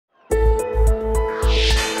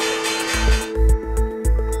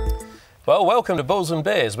Well, welcome to Bulls N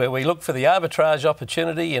Bears, where we look for the arbitrage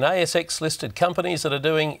opportunity in ASX-listed companies that are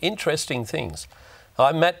doing interesting things.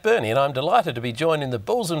 I'm Matt Birney, and I'm delighted to be joined in the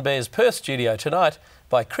Bulls N Bears Perth studio tonight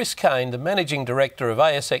by Chris Kain, the Managing Director of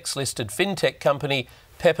ASX-listed fintech company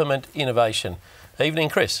Peppermint Innovation. Evening,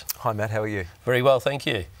 Chris. Hi, Matt. How are you? Very well, thank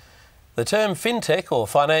you. The term fintech or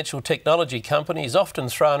financial technology company is often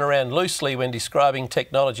thrown around loosely when describing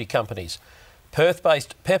technology companies.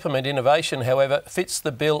 Perth-based Peppermint Innovation, however, fits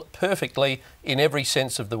the bill perfectly in every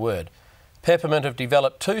sense of the word. Peppermint have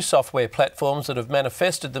developed two software platforms that have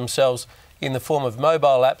manifested themselves in the form of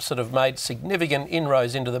mobile apps that have made significant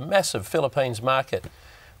inroads into the massive Philippines market.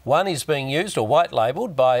 One is being used or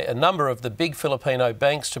white-labelled by a number of the big Filipino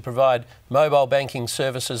banks to provide mobile banking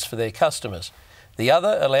services for their customers. The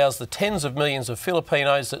other allows the tens of millions of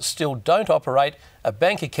Filipinos that still don't operate a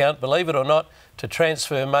bank account, believe it or not, to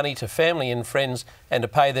transfer money to family and friends and to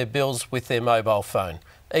pay their bills with their mobile phone,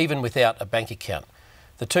 even without a bank account.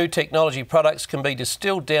 The two technology products can be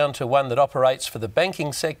distilled down to one that operates for the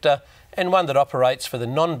banking sector and one that operates for the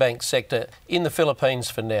non-bank sector in the Philippines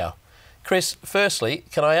for now. Chris, firstly,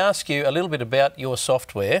 can I ask you a little bit about your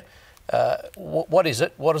software? What is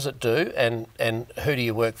it, what does it do, and who do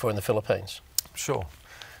you work for in the Philippines? Sure.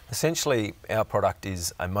 Essentially, our product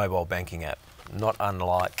is a mobile banking app, not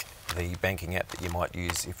unlike the banking app that you might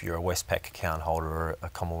use if you're a Westpac account holder or a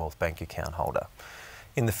Commonwealth Bank account holder.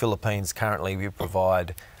 In the Philippines, currently we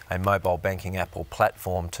provide a mobile banking app or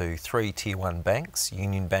platform to 3 Tier 1 banks,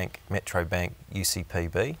 Union Bank, Metro Bank,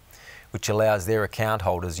 UCPB, which allows their account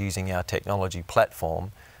holders using our technology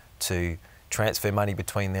platform to transfer money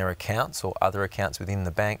between their accounts or other accounts within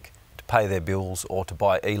the bank, to pay their bills, or to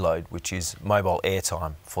buy eLoad, which is mobile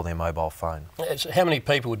airtime for their mobile phone. So how many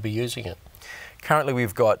people would be using it? Currently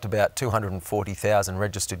we've got about 240,000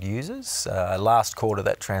 registered users. Last quarter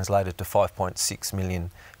that translated to 5.6 million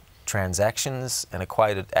transactions and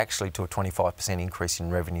equated actually to a 25% increase in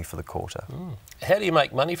revenue for the quarter. How do you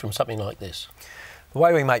make money from something like this? The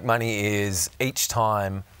way we make money is each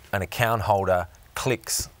time an account holder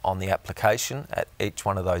clicks on the application at each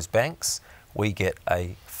one of those banks, we get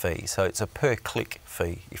a fee. So it's a per click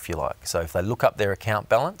fee, if you like. So if they look up their account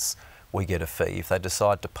balance, we get a fee. If they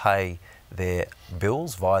decide to pay their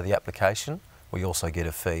bills via the application, we also get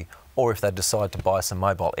a fee. Or if they decide to buy some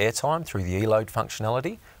mobile airtime through the eLoad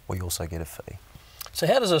functionality, we also get a fee. So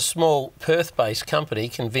how does a small Perth-based company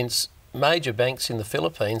convince major banks in the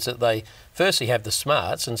Philippines that they firstly have the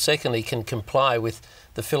smarts and secondly can comply with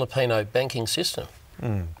the Filipino banking system?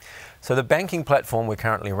 So the banking platform we're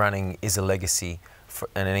currently running is a legacy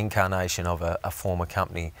and an incarnation of a former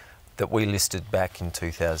company that we listed back in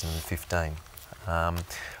 2015.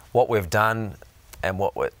 What we've done and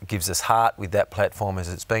what gives us heart with that platform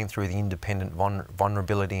is it's been through the independent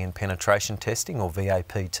vulnerability and penetration testing, or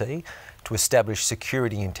VAPT, to establish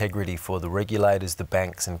security integrity for the regulators, the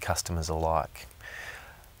banks and customers alike.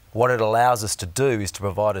 What it allows us to do is to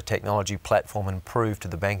provide a technology platform and prove to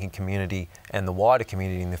the banking community and the wider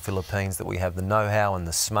community in the Philippines that we have the know-how and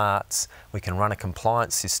the smarts. We can run a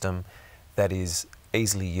compliance system that is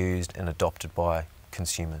easily used and adopted by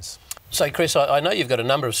consumers. So Chris, I know you've got a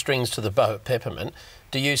number of strings to the bow at Peppermint.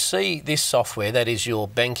 Do you see this software, that is your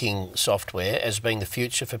banking software, as being the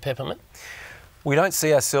future for Peppermint? We don't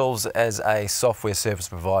see ourselves as a software service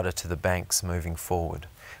provider to the banks moving forward.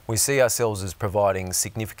 We see ourselves as providing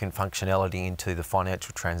significant functionality into the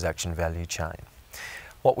financial transaction value chain.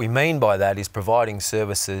 What we mean by that is providing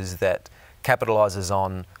services that capitalises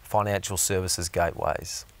on financial services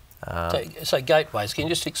gateways. So gateways, can you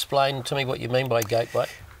just explain to me what you mean by gateway?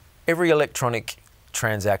 Every electronic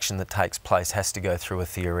transaction that takes place has to go through a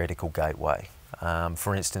theoretical gateway.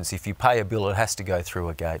 For instance, if you pay a bill, it has to go through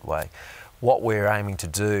a gateway. What we're aiming to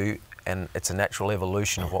do, and it's a natural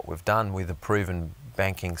evolution of what we've done with a proven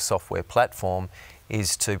banking software platform,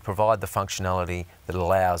 is to provide the functionality that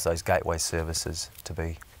allows those gateway services to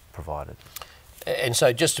be provided. And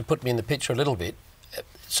so just to put me in the picture a little bit,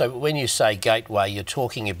 so when you say gateway, you're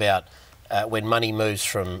talking about when money moves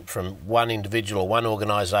from one individual or one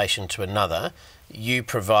organisation to another, you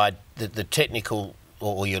provide the technical,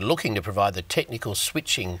 or you're looking to provide the technical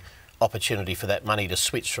switching opportunity for that money to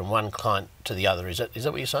switch from one client to the other. Is that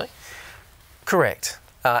what you're saying? Correct.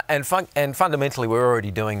 And fundamentally, we're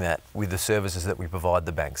already doing that with the services that we provide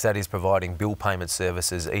the banks. That is providing bill payment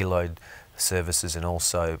services, eLoad services, and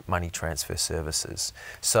also money transfer services.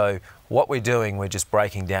 So what we're doing, we're just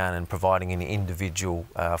breaking down and providing an individual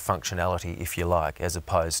functionality, if you like, as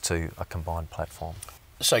opposed to a combined platform.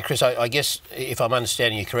 So Chris, I guess if I'm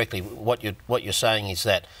understanding you correctly, what you're saying is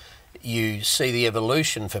that you see the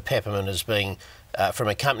evolution for Peppermint as being from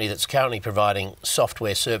a company that's currently providing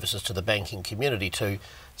software services to the banking community to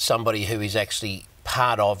somebody who is actually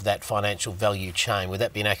part of that financial value chain. Would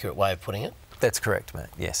that be an accurate way of putting it? That's correct, Matt,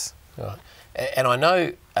 yes. Right. And I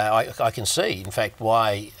know, I can see, in fact,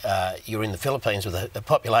 why you're in the Philippines with a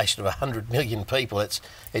population of 100 million people.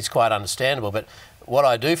 It's quite understandable. But what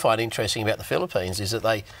I do find interesting about the Philippines is that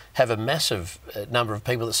they have a massive number of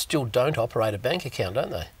people that still don't operate a bank account,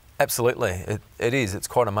 don't they? Absolutely, it is. It's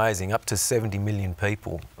quite amazing. Up to 70 million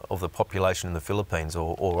people of the population in the Philippines,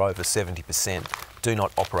 or over 70%, do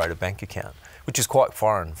not operate a bank account, which is quite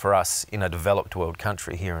foreign for us in a developed world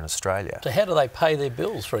country here in Australia. So how do they pay their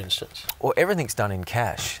bills, for instance? Well, everything's done in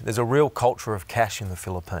cash. There's a real culture of cash in the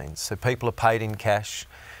Philippines. So people are paid in cash.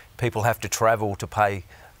 People have to travel to pay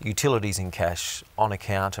utilities in cash on a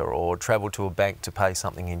counter, or travel to a bank to pay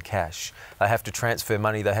something in cash. They have to transfer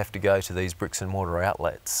money. They have to go to these bricks and mortar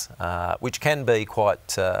outlets, which can be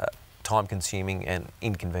quite time-consuming and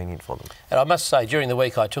inconvenient for them. And I must say, during the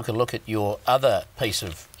week I took a look at your other piece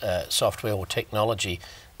of software or technology,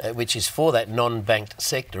 which is for that non-banked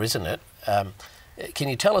sector, isn't it? Can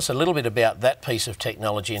you tell us a little bit about that piece of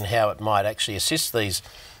technology and how it might actually assist these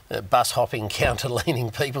bus-hopping, counter-leaning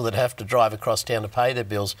people that have to drive across town to pay their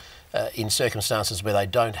bills in circumstances where they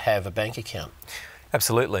don't have a bank account?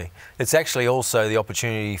 Absolutely. It's actually also the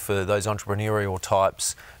opportunity for those entrepreneurial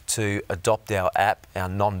types to adopt our app, our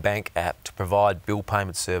non-bank app, to provide bill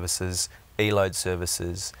payment services, e-load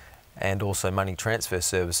services, and also money transfer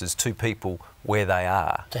services to people where they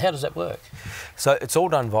are. So how does that work? So it's all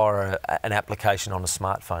done via an application on a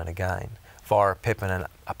smartphone again, via a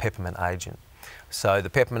Peppermint agent. So the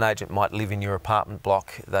Peppermint agent might live in your apartment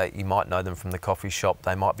block. You might know them from the coffee shop.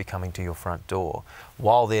 They might be coming to your front door.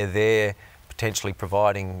 While they're there, potentially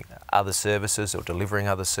providing other services or delivering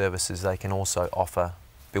other services, they can also offer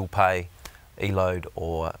bill pay, e-load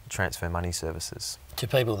or transfer money services. To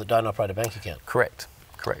people that don't operate a bank account? Correct,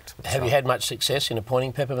 correct. Have you had much success in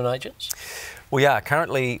appointing Peppermint agents? We are.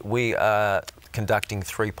 Currently we are conducting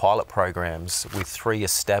 3 pilot programs with 3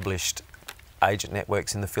 established agent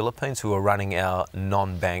networks in the Philippines who are running our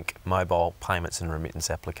non-bank mobile payments and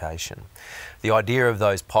remittance application. The idea of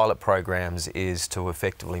those pilot programs is to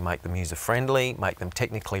effectively make them user-friendly, make them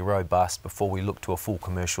technically robust before we look to a full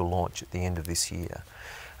commercial launch at the end of this year.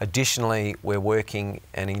 Additionally, we're working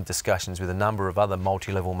and in discussions with a number of other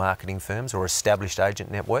multi-level marketing firms or established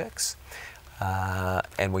agent networks,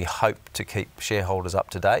 and we hope to keep shareholders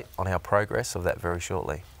up to date on our progress of that very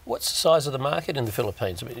shortly. What's the size of the market in the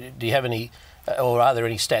Philippines? Do you have any, or are there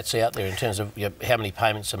any stats out there in terms of how many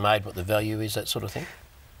payments are made, what the value is, that sort of thing?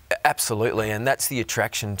 Absolutely, and that's the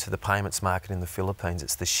attraction to the payments market in the Philippines.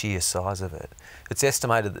 It's the sheer size of it. It's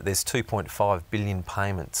estimated that there's 2.5 billion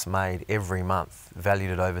payments made every month,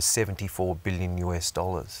 valued at over 74 billion US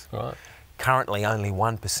dollars. Right. Currently, only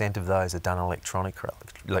 1% of those are done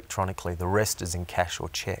electronically. The rest is in cash or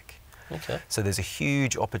cheque. Okay. So there's a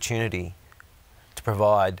huge opportunity to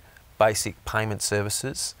provide basic payment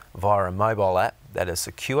services via a mobile app that are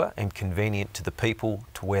secure and convenient to the people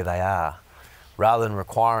to where they are, rather than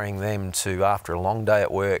requiring them to, after a long day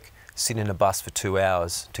at work, sit in a bus for 2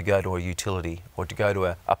 hours to go to a utility or to go to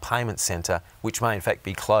a payment centre, which may in fact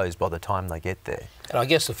be closed by the time they get there. And I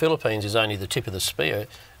guess the Philippines is only the tip of the spear.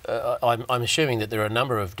 I'm assuming that there are a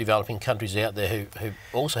number of developing countries out there who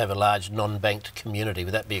also have a large non-banked community.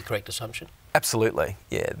 Would that be a correct assumption? Absolutely,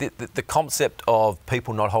 yeah. The concept of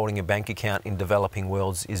people not holding a bank account in developing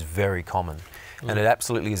worlds is very common. And it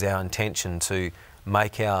absolutely is our intention to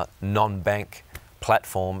make our non-bank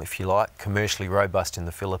platform, if you like, commercially robust in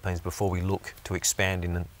the Philippines before we look to expand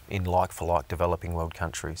in like-for-like developing world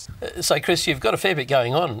countries. So Chris, you've got a fair bit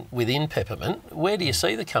going on within Peppermint. Where do you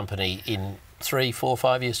see the company in 3, 4,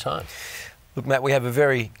 5 years' time? Look, Matt, we have a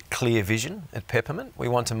very clear vision at Peppermint. We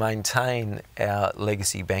want to maintain our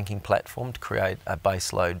legacy banking platform to create a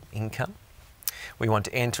baseload income. We want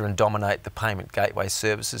to enter and dominate the payment gateway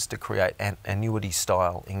services to create an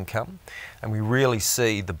annuity-style income. And we really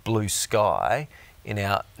see the blue sky in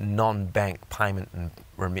our non-bank payment and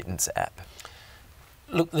remittance app.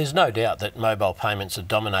 Look, there's no doubt that mobile payments are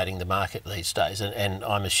dominating the market these days, and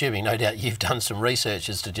I'm assuming, no doubt, you've done some research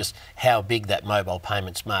as to just how big that mobile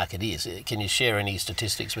payments market is. Can you share any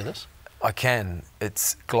statistics with us? I can.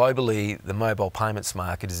 It's globally, the mobile payments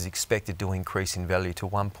market is expected to increase in value to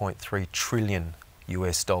 1.3 trillion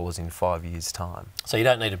US dollars in 5 years' time. So you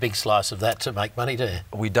don't need a big slice of that to make money, do you?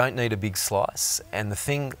 We don't need a big slice, and the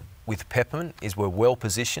thing with Peppermint is we're well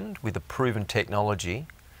positioned with a proven technology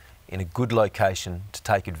in a good location to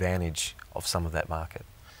take advantage of some of that market.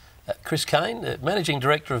 Chris Kain, Managing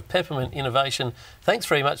Director of Peppermint Innovation, thanks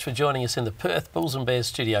very much for joining us in the Perth Bulls N Bears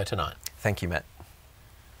studio tonight. Thank you, Matt.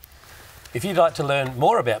 If you'd like to learn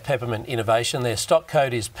more about Peppermint Innovation, their stock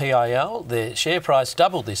code is PIL. Their share price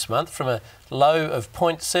doubled this month from a low of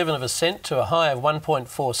 0.7 of a cent to a high of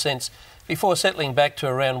 1.4 cents before settling back to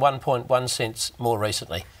around 1.1 cents more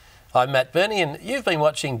recently. I'm Matt Birney and you've been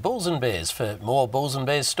watching Bulls N Bears. For more Bulls N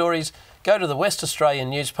Bears stories, go to the West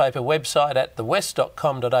Australian newspaper website at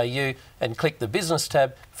thewest.com.au and click the Business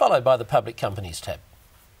tab, followed by the Public Companies tab.